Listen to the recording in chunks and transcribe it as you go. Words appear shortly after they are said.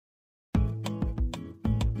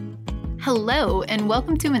Hello, and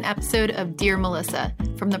welcome to an episode of Dear Melissa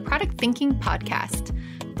from the Product Thinking Podcast.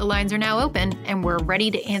 The lines are now open, and we're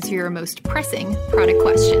ready to answer your most pressing product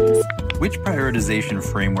questions. Which prioritization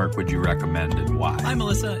framework would you recommend and why? Hi,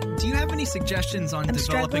 Melissa. Do you have any suggestions on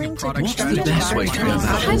developing a product What's the strategy? best way to go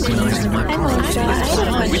about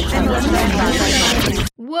it?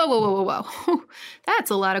 Whoa.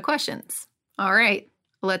 That's a lot of questions. All right,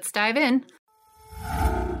 let's dive in.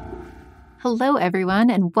 Hello, everyone,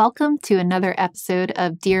 and welcome to another episode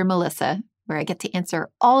of Dear Melissa, where I get to answer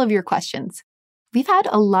all of your questions. We've had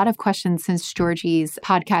a lot of questions since Georgie's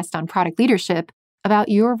podcast on product leadership about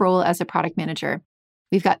your role as a product manager.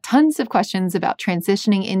 We've got tons of questions about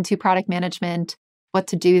transitioning into product management, what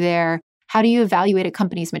to do there, how do you evaluate a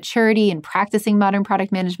company's maturity in practicing modern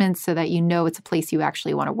product management so that you know it's a place you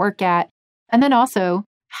actually want to work at, and then also,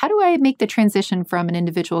 how do I make the transition from an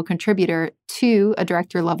individual contributor to a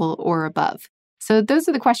director level or above? So those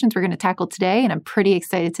are the questions we're going to tackle today, and I'm pretty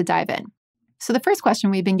excited to dive in. So the first question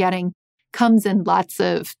we've been getting comes in lots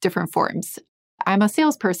of different forms. I'm a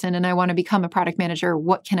salesperson and I want to become a product manager.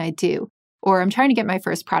 What can I do? Or I'm trying to get my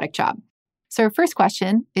first product job. So our first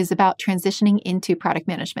question is about transitioning into product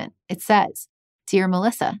management. It says, Dear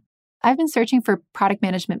Melissa, I've been searching for product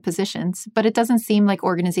management positions, but it doesn't seem like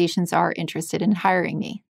organizations are interested in hiring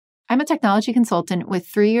me. I'm a technology consultant with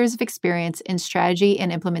 3 years of experience in strategy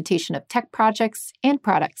and implementation of tech projects and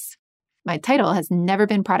products. My title has never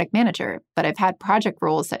been product manager, but I've had project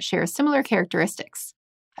roles that share similar characteristics.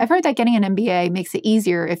 I've heard that getting an MBA makes it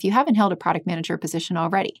easier if you haven't held a product manager position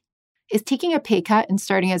already. Is taking a pay cut and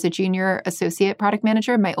starting as a junior associate product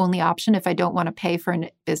manager my only option if I don't want to pay for a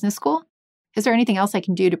business school? Is there anything else I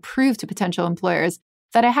can do to prove to potential employers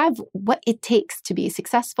that I have what it takes to be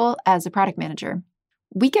successful as a product manager?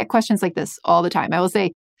 We get questions like this all the time. I will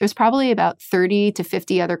say there's probably about 30 to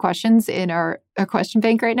 50 other questions in our question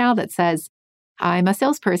bank right now that says, I'm a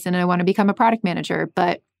salesperson and I want to become a product manager,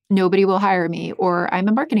 but nobody will hire me. Or I'm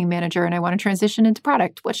a marketing manager and I want to transition into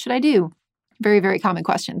product. What should I do? Very, very common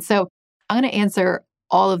questions. So I'm going to answer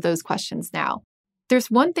all of those questions now. There's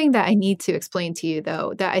one thing that I need to explain to you,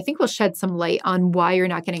 though, that I think will shed some light on why you're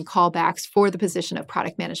not getting callbacks for the position of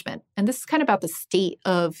product management. And this is kind of about the state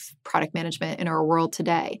of product management in our world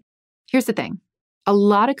today. Here's the thing. A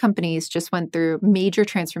lot of companies just went through major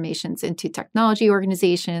transformations into technology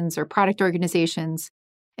organizations or product organizations.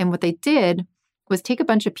 And what they did was take a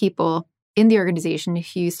bunch of people in the organization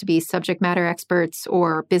who used to be subject matter experts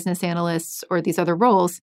or business analysts or these other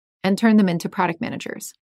roles and turn them into product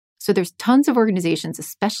managers. So there's tons of organizations,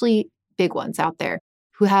 especially big ones out there,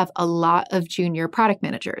 who have a lot of junior product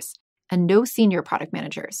managers and no senior product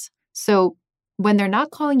managers. So when they're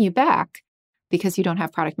not calling you back because you don't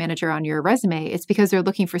have product manager on your resume, it's because they're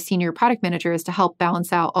looking for senior product managers to help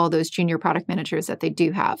balance out all those junior product managers that they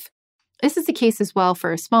do have. This is the case as well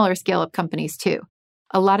for smaller scale-up companies too.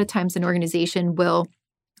 A lot of times an organization will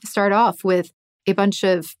start off with a bunch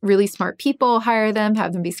of really smart people, hire them,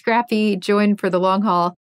 have them be scrappy, join for the long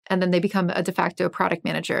haul, and then they become a de facto product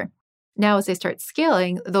manager. Now, as they start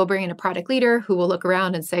scaling, they'll bring in a product leader who will look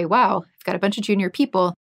around and say, wow, I've got a bunch of junior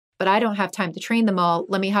people, but I don't have time to train them all.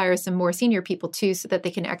 Let me hire some more senior people too so that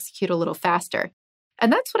they can execute a little faster.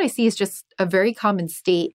 And that's what I see is just a very common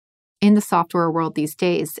state in the software world these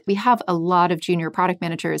days. We have a lot of junior product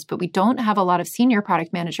managers, but we don't have a lot of senior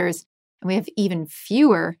product managers, and we have even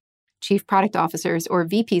fewer chief product officers or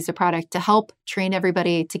VPs of product to help train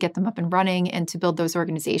everybody to get them up and running and to build those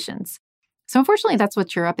organizations. So unfortunately, that's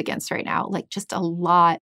what you're up against right now, like just a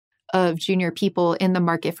lot of junior people in the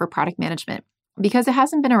market for product management. Because it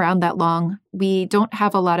hasn't been around that long, we don't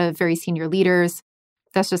have a lot of very senior leaders.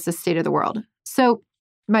 That's just the state of the world. So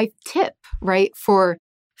my tip, right, for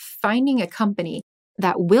finding a company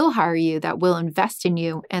that will hire you, that will invest in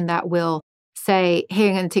you, and that will say, hey,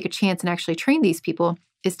 I'm going to take a chance and actually train these people,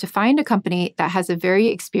 is to find a company that has a very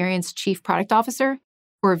experienced chief product officer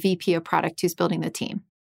or a VP of product who's building the team.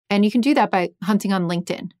 And you can do that by hunting on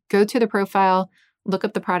LinkedIn. Go to the profile, look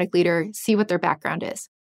up the product leader, see what their background is.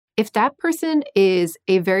 If that person is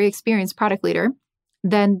a very experienced product leader,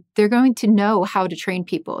 then they're going to know how to train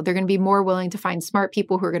people. They're going to be more willing to find smart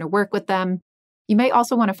people who are going to work with them. You might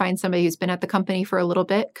also want to find somebody who's been at the company for a little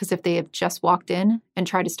bit, because if they have just walked in and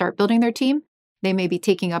tried to start building their team, they may be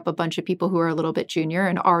taking up a bunch of people who are a little bit junior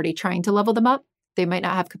and already trying to level them up. They might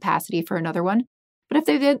not have capacity for another one. But if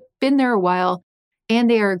they've been there a while and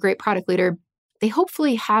they are a great product leader, they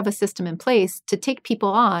hopefully have a system in place to take people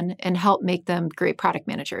on and help make them great product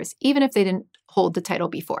managers, even if they didn't hold the title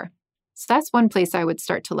before. So that's one place I would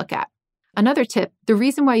start to look at. Another tip, the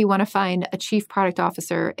reason why you want to find a chief product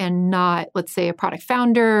officer and not, let's say, a product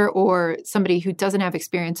founder or somebody who doesn't have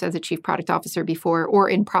experience as a chief product officer before or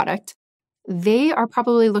in product, they are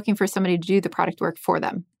probably looking for somebody to do the product work for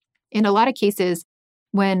them. In a lot of cases,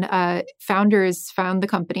 when founders found the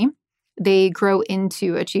company, they grow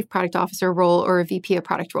into a chief product officer role or a VP of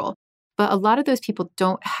product role. But a lot of those people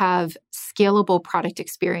don't have scalable product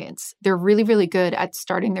experience. They're really, really good at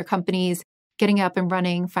starting their companies, getting up and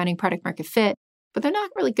running, finding product market fit, but they're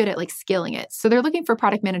not really good at scaling it. So they're looking for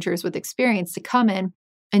product managers with experience to come in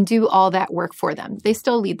and do all that work for them. They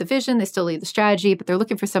still lead the vision, they still lead the strategy, but they're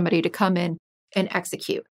looking for somebody to come in and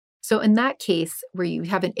execute. So in that case, where you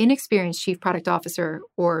have an inexperienced chief product officer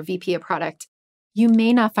or VP of product, you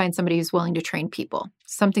may not find somebody who's willing to train people,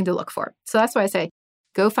 something to look for. So that's why I say,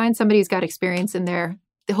 go find somebody who's got experience in there.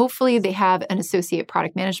 Hopefully they have an associate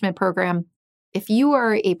product management program. If you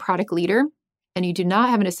are a product leader and you do not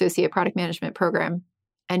have an associate product management program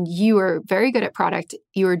and you are very good at product,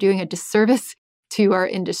 you are doing a disservice to our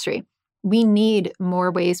industry. We need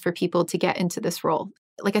more ways for people to get into this role.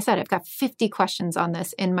 Like I said, I've got 50 questions on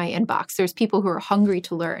this in my inbox. There's people who are hungry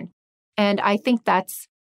to learn. And I think that's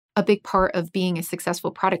a big part of being a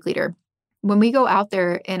successful product leader. When we go out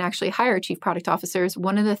there and actually hire chief product officers,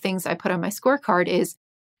 one of the things I put on my scorecard is,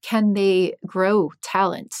 can they grow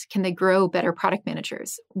talent? Can they grow better product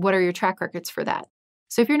managers? What are your track records for that?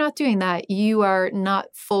 So if you're not doing that, you are not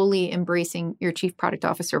fully embracing your chief product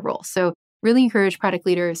officer role. So really encourage product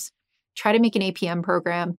leaders, try to make an APM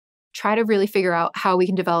program, try to really figure out how we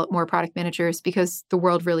can develop more product managers because the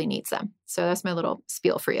world really needs them. So that's my little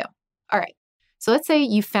spiel for you. All right. So let's say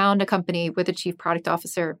you found a company with a chief product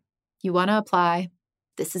officer. You want to apply.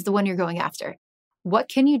 This is the one you're going after. What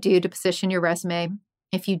can you do to position your resume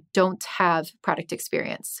if you don't have product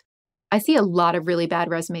experience? I see a lot of really bad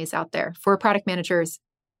resumes out there for product managers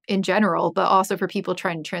in general, but also for people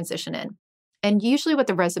trying to transition in. And usually what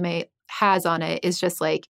the resume has on it is just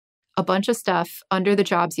a bunch of stuff under the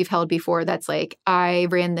jobs you've held before that's I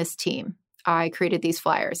ran this team. I created these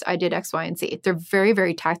flyers. I did X, Y, and Z. They're very,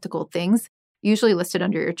 very tactical things, usually listed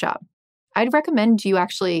under your job. I'd recommend you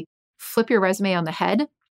actually flip your resume on the head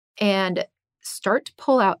and start to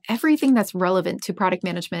pull out everything that's relevant to product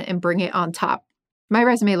management and bring it on top. My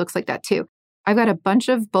resume looks like that too. I've got a bunch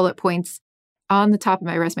of bullet points on the top of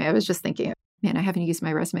my resume. I was just thinking, man, I haven't used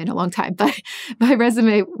my resume in a long time, but my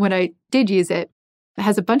resume, when I did use it,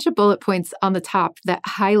 has a bunch of bullet points on the top that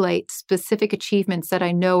highlight specific achievements that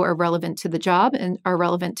I know are relevant to the job and are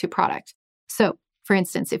relevant to product. So for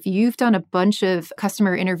instance, if you've done a bunch of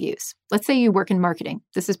customer interviews, let's say you work in marketing.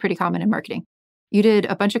 This is pretty common in marketing. You did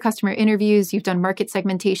a bunch of customer interviews, you've done market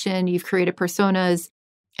segmentation, you've created personas,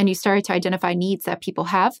 and you started to identify needs that people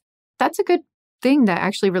have. That's a good thing that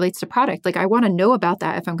actually relates to product. I want to know about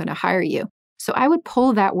that if I'm going to hire you. So I would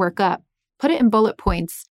pull that work up, put it in bullet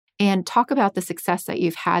points, and talk about the success that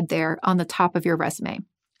you've had there on the top of your resume.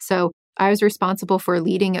 So I was responsible for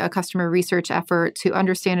leading a customer research effort to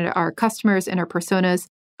understand our customers and our personas.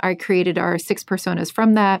 I created our 6 personas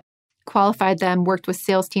from that, qualified them, worked with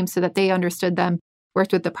sales teams so that they understood them,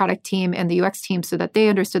 worked with the product team and the UX team so that they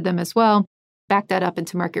understood them as well, backed that up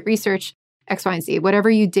into market research, X, Y, and Z, whatever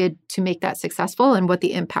you did to make that successful and what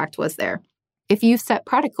the impact was there. If you've set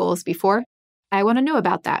product goals before, I want to know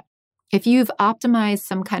about that. If you've optimized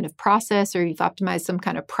some kind of process or you've optimized some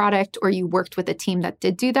kind of product or you worked with a team that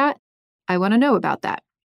did do that, I want to know about that.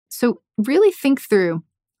 So really think through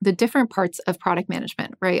the different parts of product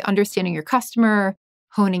management, right? Understanding your customer,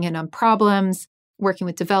 honing in on problems, working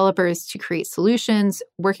with developers to create solutions,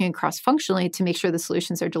 working cross-functionally to make sure the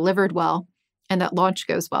solutions are delivered well and that launch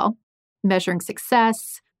goes well, measuring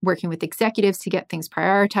success, working with executives to get things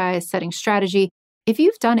prioritized, setting strategy. If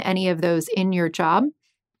you've done any of those in your job,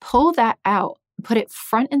 pull that out, put it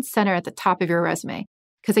front and center at the top of your resume.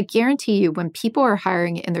 Because I guarantee you, when people are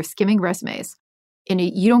hiring and they're skimming resumes, and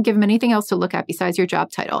you don't give them anything else to look at besides your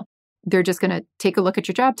job title, they're just going to take a look at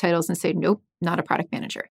your job titles and say, nope, not a product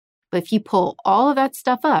manager. But if you pull all of that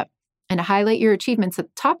stuff up and highlight your achievements at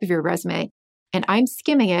the top of your resume, and I'm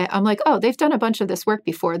skimming it, I'm like, oh, they've done a bunch of this work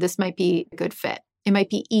before. This might be a good fit. It might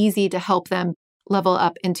be easy to help them level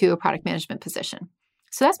up into a product management position.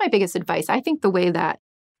 So that's my biggest advice. I think the way that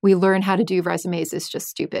we learn how to do resumes is just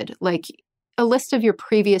stupid. A list of your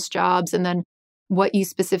previous jobs and then what you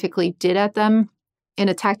specifically did at them in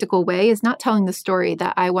a tactical way is not telling the story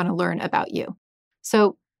that I want to learn about you.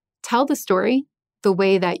 So tell the story the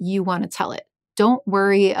way that you want to tell it. Don't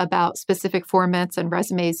worry about specific formats and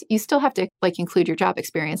resumes. You still have to include your job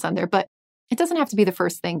experience on there, but it doesn't have to be the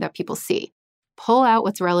first thing that people see. Pull out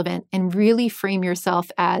what's relevant and really frame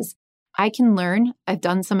yourself as I can learn. I've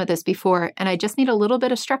done some of this before, and I just need a little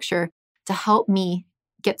bit of structure to help me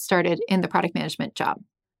get started in the product management job.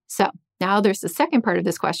 So now there's the second part of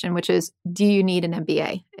this question, which is, do you need an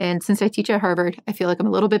MBA? And since I teach at Harvard, I feel like I'm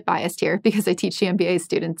a little bit biased here because I teach the MBA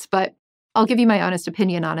students, but I'll give you my honest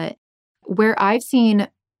opinion on it. Where I've seen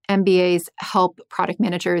MBAs help product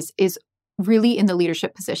managers is really in the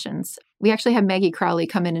leadership positions. We actually had Maggie Crowley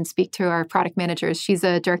come in and speak to our product managers. She's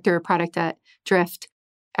a director of product at Drift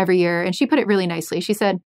every year, and she put it really nicely. She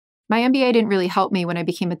said, my MBA didn't really help me when I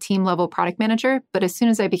became a team level product manager, but as soon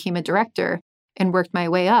as I became a director and worked my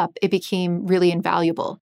way up, it became really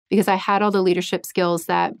invaluable because I had all the leadership skills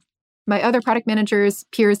that my other product managers,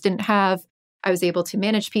 peers didn't have. I was able to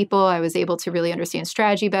manage people. I was able to really understand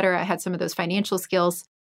strategy better. I had some of those financial skills.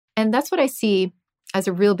 And that's what I see as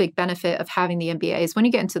a real big benefit of having the MBA is when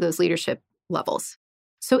you get into those leadership levels.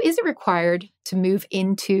 So is it required to move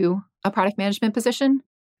into a product management position?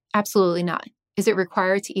 Absolutely not. Is it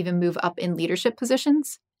required to even move up in leadership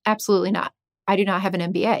positions? Absolutely not. I do not have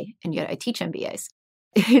an MBA, and yet I teach MBAs.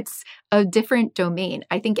 It's a different domain.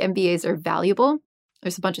 I think MBAs are valuable.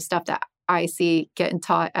 There's a bunch of stuff that I see getting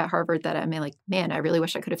taught at Harvard that I'm like, man, I really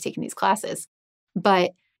wish I could have taken these classes.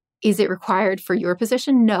 But is it required for your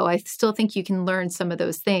position? No, I still think you can learn some of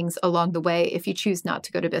those things along the way if you choose not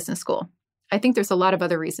to go to business school. I think there's a lot of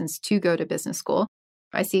other reasons to go to business school.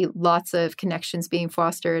 I see lots of connections being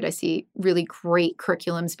fostered. I see really great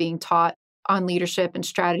curriculums being taught on leadership and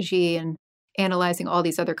strategy and analyzing all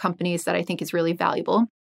these other companies that I think is really valuable.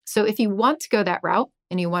 So if you want to go that route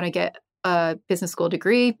and you want to get a business school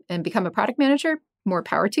degree and become a product manager, more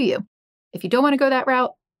power to you. If you don't want to go that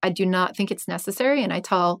route, I do not think it's necessary. And I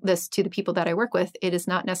tell this to the people that I work with, it is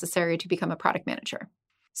not necessary to become a product manager.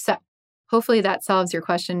 So hopefully that solves your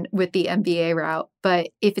question with the MBA route. But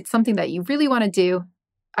if it's something that you really want to do,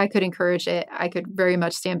 I could encourage it. I could very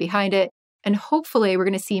much stand behind it. And hopefully we're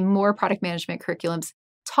going to see more product management curriculums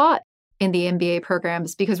taught in the MBA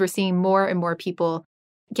programs because we're seeing more and more people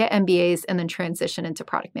get MBAs and then transition into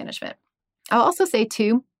product management. I'll also say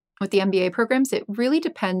too, with the MBA programs, it really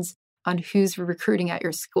depends on who's recruiting at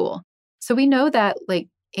your school. So we know that like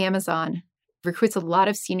Amazon recruits a lot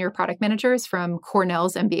of senior product managers from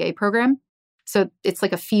Cornell's MBA program. So it's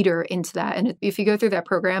like a feeder into that. And if you go through that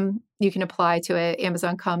program, you can apply to it.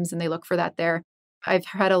 Amazon comes and they look for that there. I've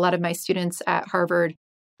had a lot of my students at Harvard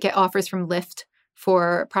get offers from Lyft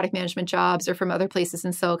for product management jobs or from other places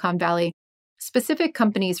in Silicon Valley. Specific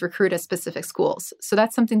companies recruit at specific schools. So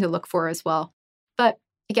that's something to look for as well. But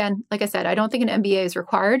again, like I said, I don't think an MBA is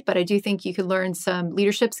required, but I do think you could learn some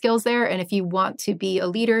leadership skills there. And if you want to be a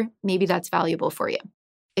leader, maybe that's valuable for you.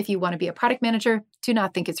 If you want to be a product manager, do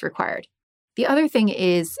not think it's required. The other thing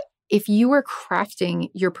is, if you are crafting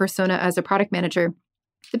your persona as a product manager,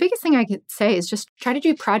 the biggest thing I could say is just try to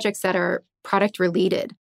do projects that are product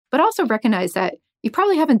related, but also recognize that you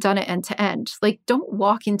probably haven't done it end to end. Like, don't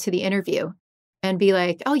walk into the interview and be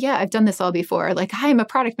like, oh yeah, I've done this all before. Like, I'm a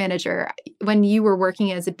product manager when you were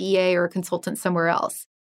working as a BA or a consultant somewhere else.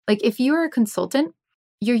 Like, if you're a consultant,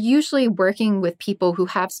 you're usually working with people who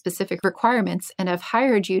have specific requirements and have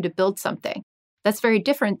hired you to build something. That's very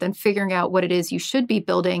different than figuring out what it is you should be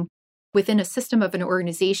building within a system of an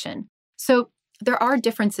organization. So there are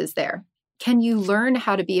differences there. Can you learn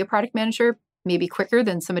how to be a product manager maybe quicker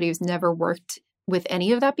than somebody who's never worked with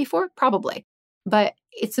any of that before? Probably. But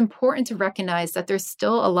it's important to recognize that there's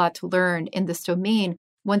still a lot to learn in this domain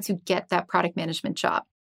once you get that product management job.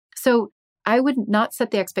 So I would not set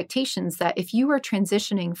the expectations that if you are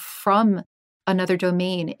transitioning from another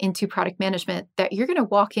domain into product management, that you're going to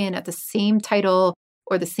walk in at the same title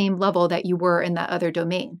or the same level that you were in that other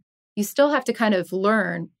domain. You still have to kind of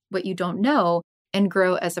learn what you don't know and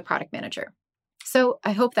grow as a product manager. So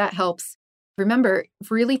I hope that helps. Remember,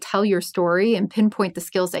 really tell your story and pinpoint the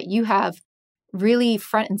skills that you have really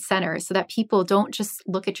front and center so that people don't just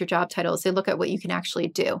look at your job titles, they look at what you can actually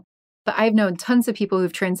do. But I've known tons of people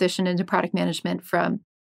who've transitioned into product management from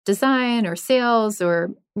design or sales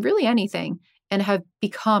or really anything and have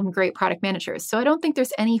become great product managers. So I don't think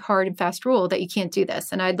there's any hard and fast rule that you can't do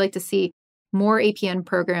this. And I'd like to see more APN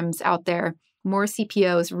programs out there, more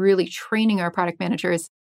CPOs really training our product managers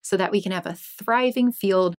so that we can have a thriving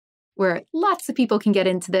field where lots of people can get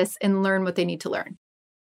into this and learn what they need to learn.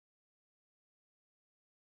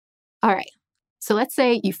 All right. So let's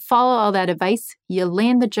say you follow all that advice, you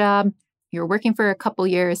land the job, you're working for a couple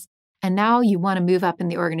years, and now you want to move up in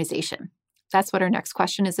the organization. That's what our next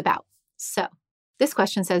question is about. So this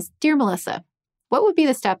question says, Dear Melissa, what would be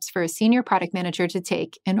the steps for a senior product manager to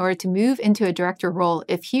take in order to move into a director role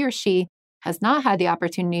if he or she has not had the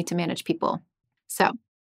opportunity to manage people? So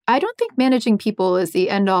I don't think managing people is the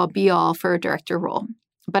end-all be-all for a director role.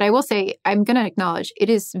 But I will say, I'm going to acknowledge it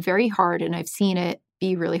is very hard, and I've seen it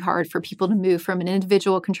be really hard for people to move from an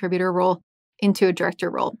individual contributor role into a director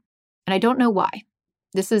role. And I don't know why.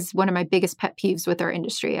 This is one of my biggest pet peeves with our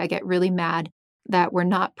industry. I get really mad that we're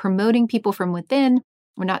not promoting people from within.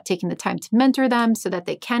 We're not taking the time to mentor them so that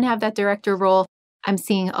they can have that director role. I'm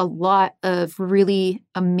seeing a lot of really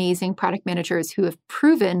amazing product managers who have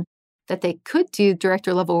proven that they could do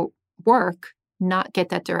director level work, not get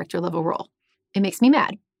that director level role. It makes me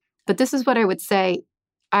mad. But this is what I would say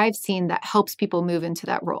I've seen that helps people move into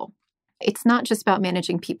that role. It's not just about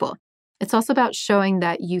managing people. It's also about showing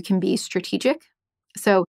that you can be strategic.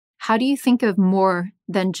 So how do you think of more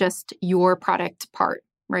than just your product part,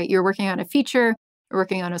 right? You're working on a feature, you're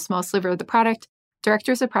working on a small sliver of the product.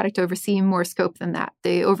 Directors of product oversee more scope than that.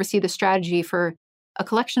 They oversee the strategy for a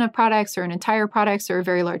collection of products or an entire products or a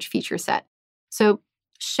very large feature set. So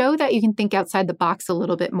show that you can think outside the box a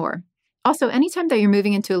little bit more. Also, anytime that you're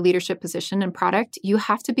moving into a leadership position in product, you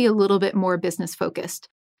have to be a little bit more business focused.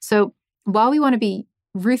 So while we want to be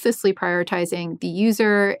ruthlessly prioritizing the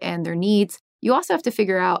user and their needs, you also have to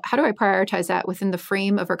figure out, how do I prioritize that within the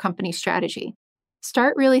frame of our company strategy?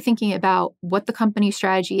 Start really thinking about what the company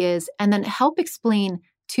strategy is, and then help explain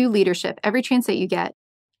to leadership every chance that you get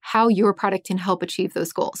how your product can help achieve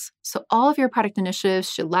those goals. So all of your product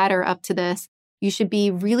initiatives should ladder up to this. You should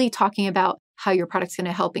be really talking about how your product's going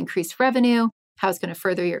to help increase revenue, how it's going to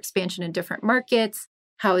further your expansion in different markets,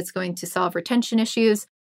 how it's going to solve retention issues.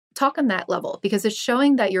 Talk on that level, because it's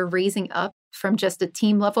showing that you're raising up from just a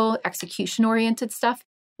team level execution-oriented stuff,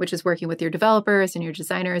 which is working with your developers and your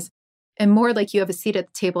designers, and more like you have a seat at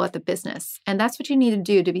the table at the business. And that's what you need to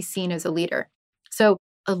do to be seen as a leader. So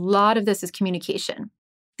a lot of this is communication.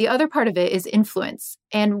 The other part of it is influence.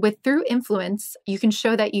 And through influence, you can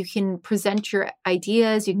show that you can present your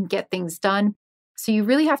ideas, you can get things done. So you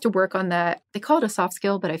really have to work on that. They call it a soft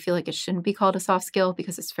skill, but I feel like it shouldn't be called a soft skill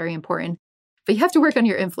because it's very important. But you have to work on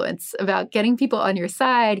your influence, about getting people on your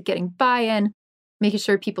side, getting buy-in, making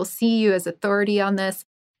sure people see you as authority on this,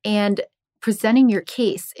 and presenting your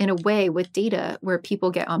case in a way with data where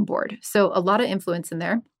people get on board. So a lot of influence in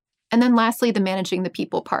there. And then lastly, the managing the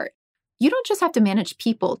people part. You don't just have to manage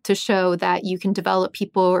people to show that you can develop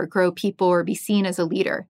people or grow people or be seen as a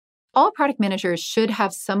leader. All product managers should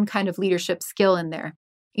have some kind of leadership skill in there.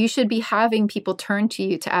 You should be having people turn to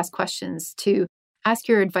you to ask questions, to ask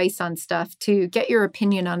your advice on stuff, to get your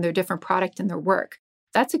opinion on their different product and their work.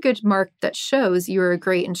 That's a good mark that shows you're a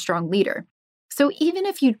great and strong leader. So even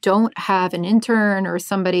if you don't have an intern or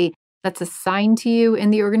somebody that's assigned to you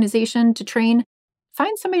in the organization to train,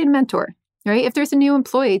 find somebody to mentor, right? If there's a new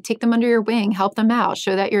employee, take them under your wing, help them out,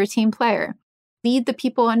 show that you're a team player. Lead the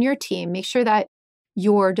people on your team. Make sure that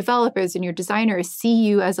your developers and your designers see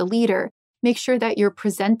you as a leader. Make sure that you're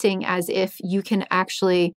presenting as if you can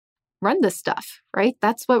actually run this stuff, right?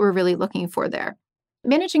 That's what we're really looking for there.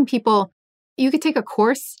 Managing people, you could take a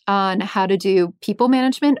course on how to do people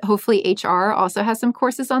management. Hopefully HR also has some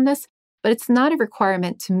courses on this, but it's not a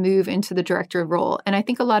requirement to move into the director role. And I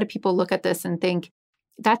think a lot of people look at this and think,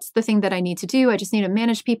 that's the thing that I need to do. I just need to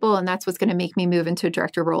manage people, and that's what's going to make me move into a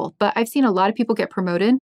director role. But I've seen a lot of people get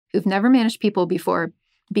promoted who've never managed people before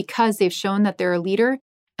because they've shown that they're a leader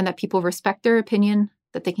and that people respect their opinion,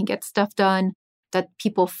 that they can get stuff done, that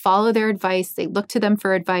people follow their advice, they look to them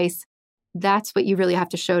for advice. That's what you really have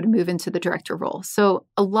to show to move into the director role. So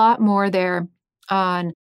a lot more there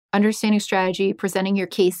on understanding strategy, presenting your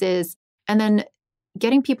cases, and then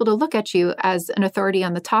getting people to look at you as an authority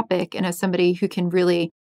on the topic and as somebody who can really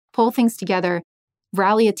pull things together,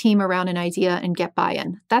 rally a team around an idea, and get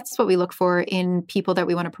buy-in. That's what we look for in people that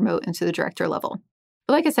we want to promote into the director level.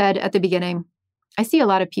 But like I said at the beginning, I see a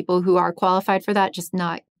lot of people who are qualified for that, just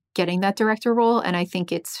not getting that director role. And I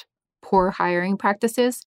think it's poor hiring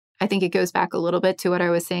practices. I think it goes back a little bit to what I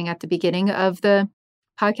was saying at the beginning of the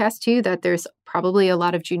podcast too, that there's probably a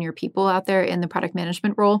lot of junior people out there in the product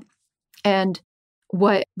management role. And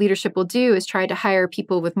what leadership will do is try to hire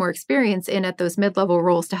people with more experience in at those mid-level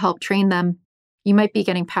roles to help train them. You might be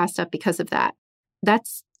getting passed up because of that.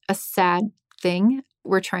 That's a sad thing.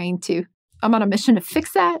 I'm on a mission to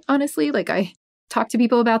fix that, honestly. Like, I talk to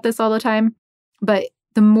people about this all the time. But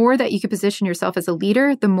the more that you can position yourself as a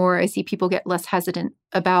leader, the more I see people get less hesitant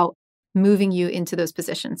about moving you into those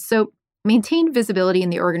positions. So maintain visibility in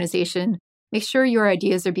the organization. Make sure your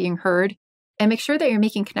ideas are being heard. And make sure that you're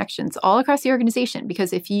making connections all across the organization.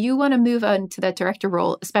 Because if you want to move on to that director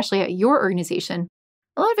role, especially at your organization,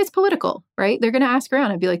 a lot of it's political, right? They're going to ask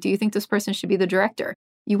around and be like, do you think this person should be the director?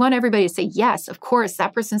 You want everybody to say, yes, of course,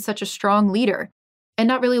 that person's such a strong leader. And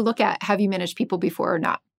not really look at, have you managed people before or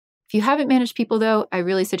not? If you haven't managed people, though, I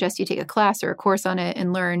really suggest you take a class or a course on it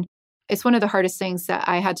and learn. It's one of the hardest things that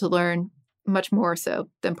I had to learn, much more so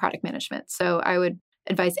than product management. So I would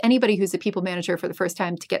advise anybody who's a people manager for the first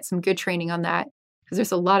time to get some good training on that, because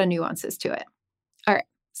there's a lot of nuances to it. All right.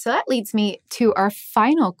 So that leads me to our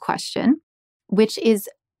final question, which is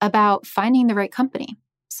about finding the right company.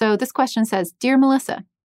 So this question says, Dear Melissa,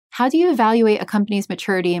 how do you evaluate a company's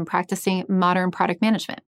maturity in practicing modern product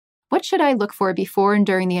management? What should I look for before and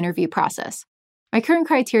during the interview process? My current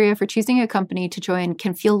criteria for choosing a company to join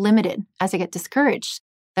can feel limited as I get discouraged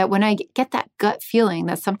that when I get that gut feeling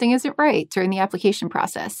that something isn't right during the application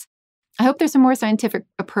process. I hope there's a more scientific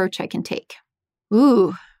approach I can take.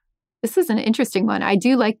 Ooh, this is an interesting one. I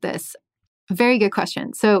do like this. Very good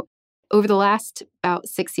question. So over the last about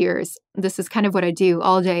 6 years, this is kind of what I do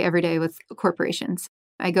all day, every day with corporations.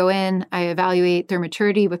 I go in, I evaluate their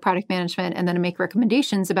maturity with product management, and then I make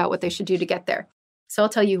recommendations about what they should do to get there. So I'll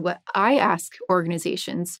tell you what I ask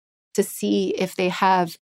organizations to see if they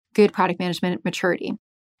have good product management maturity.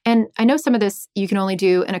 And I know some of this you can only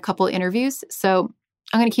do in a couple interviews, so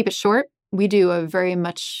I'm going to keep it short. We do a very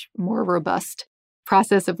much more robust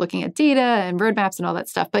process of looking at data and roadmaps and all that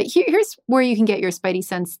stuff. But here's where you can get your spidey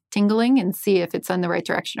sense tingling and see if it's in the right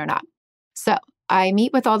direction or not. So I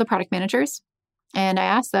meet with all the product managers and I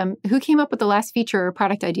ask them, who came up with the last feature or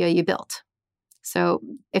product idea you built? So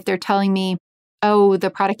if they're telling me, oh, the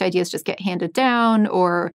product ideas just get handed down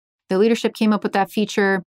or the leadership came up with that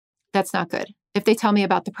feature, that's not good. If they tell me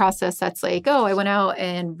about the process, that's like, oh, I went out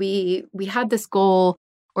and we had this goal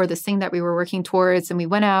or this thing that we were working towards, and we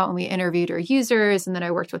went out and we interviewed our users, and then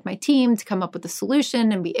I worked with my team to come up with a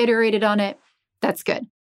solution and we iterated on it. That's good.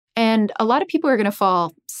 And a lot of people are going to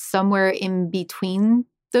fall somewhere in between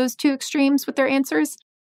those two extremes with their answers.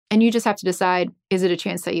 And you just have to decide, is it a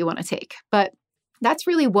chance that you want to take? But that's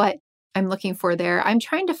really what I'm looking for there. I'm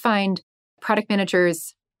trying to find product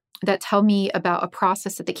managers that tell me about a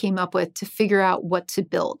process that they came up with to figure out what to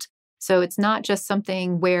build. So it's not just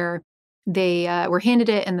something where they were handed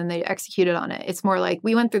it and then they executed on it. It's more like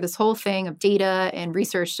we went through this whole thing of data and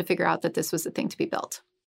research to figure out that this was the thing to be built.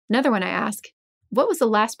 Another one I ask, what was the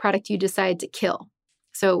last product you decided to kill?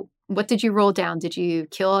 So what did you roll down? Did you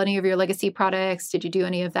kill any of your legacy products? Did you do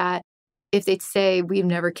any of that? If they say we've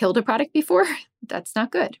never killed a product before, that's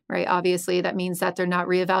not good, right? Obviously, that means that they're not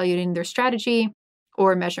reevaluating their strategy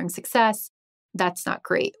or measuring success. That's not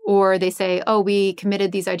great. Or they say, oh, we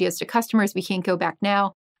committed these ideas to customers. We can't go back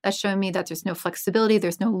now. That's showing me that there's no flexibility.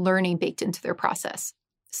 There's no learning baked into their process.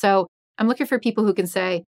 So I'm looking for people who can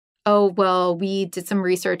say, oh, well, we did some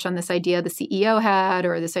research on this idea the CEO had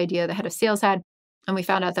or this idea the head of sales had, and we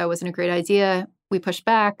found out that wasn't a great idea. We pushed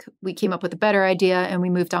back. We came up with a better idea, and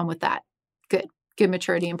we moved on with that. Good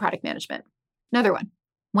maturity in product management. Another one.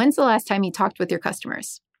 When's the last time you talked with your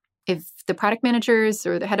customers? If the product managers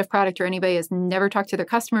or the head of product or anybody has never talked to their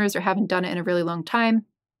customers or haven't done it in a really long time,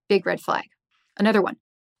 big red flag. Another one.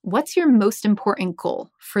 What's your most important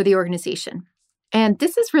goal for the organization? And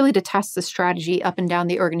this is really to test the strategy up and down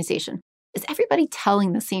the organization. Is everybody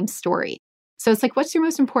telling the same story? So it's like, what's your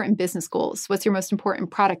most important business goals? What's your most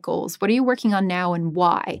important product goals? What are you working on now and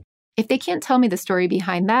why? If they can't tell me the story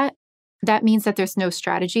behind that, that means that there's no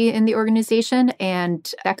strategy in the organization. And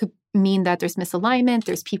that could mean that there's misalignment.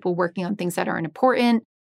 There's people working on things that aren't important.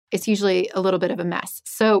 It's usually a little bit of a mess.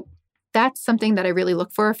 So that's something that I really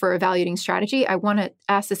look for evaluating strategy. I want to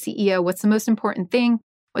ask the CEO, what's the most important thing?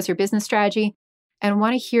 What's your business strategy? And I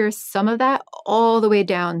want to hear some of that all the way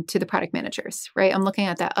down to the product managers, right? I'm looking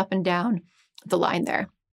at that up and down the line there.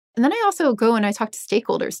 And then I also go and I talk to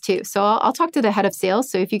stakeholders too. So I'll talk to the head of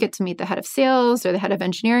sales. So if you get to meet the head of sales or the head of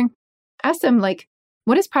engineering, ask them like,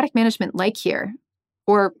 what is product management like here?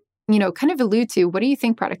 Or, kind of allude to, what do you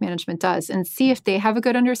think product management does? And see if they have a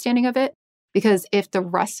good understanding of it. Because if the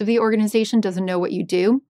rest of the organization doesn't know what you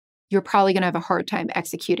do, you're probably going to have a hard time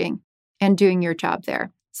executing and doing your job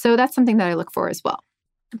there. So that's something that I look for as well.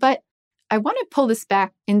 But I want to pull this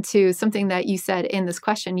back into something that you said in this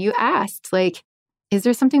question. You asked, is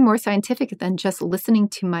there something more scientific than just listening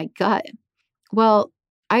to my gut? Well,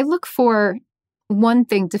 I look for one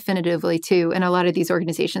thing definitively too in a lot of these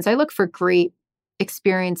organizations. I look for great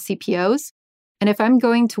experienced CPOs. And if I'm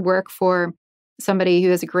going to work for somebody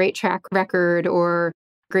who has a great track record or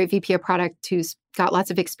great VP of product who's got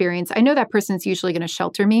lots of experience, I know that person's usually going to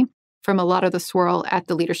shelter me from a lot of the swirl at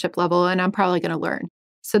the leadership level, and I'm probably going to learn.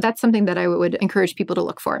 So that's something that I would encourage people to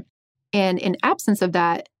look for. And in absence of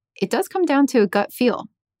that, it does come down to a gut feel,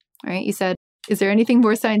 right? You said, is there anything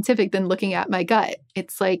more scientific than looking at my gut?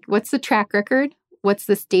 It's like, what's the track record? What's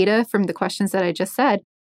this data from the questions that I just said?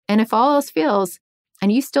 And if all else fails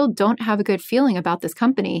and you still don't have a good feeling about this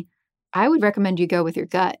company, I would recommend you go with your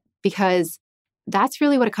gut, because that's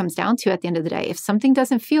really what it comes down to at the end of the day. If something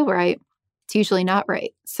doesn't feel right, it's usually not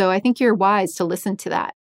right. So I think you're wise to listen to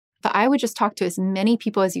that. But I would just talk to as many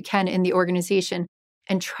people as you can in the organization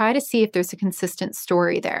and try to see if there's a consistent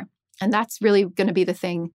story there. And that's really going to be the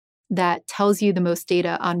thing that tells you the most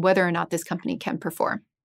data on whether or not this company can perform.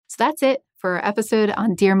 So that's it for our episode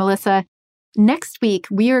on Dear Melissa. Next week,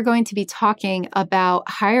 we are going to be talking about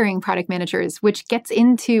hiring product managers, which gets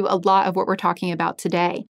into a lot of what we're talking about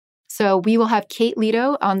today. So we will have Kate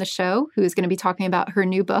Leto on the show, who is going to be talking about her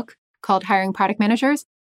new book called Hiring Product Managers.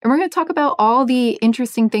 And we're going to talk about all the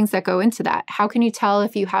interesting things that go into that. How can you tell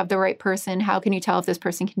if you have the right person? How can you tell if this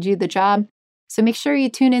person can do the job? So make sure you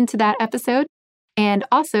tune into that episode. And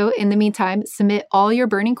also, in the meantime, submit all your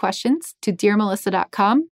burning questions to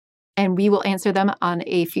dearmelissa.com, and we will answer them on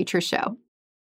a future show.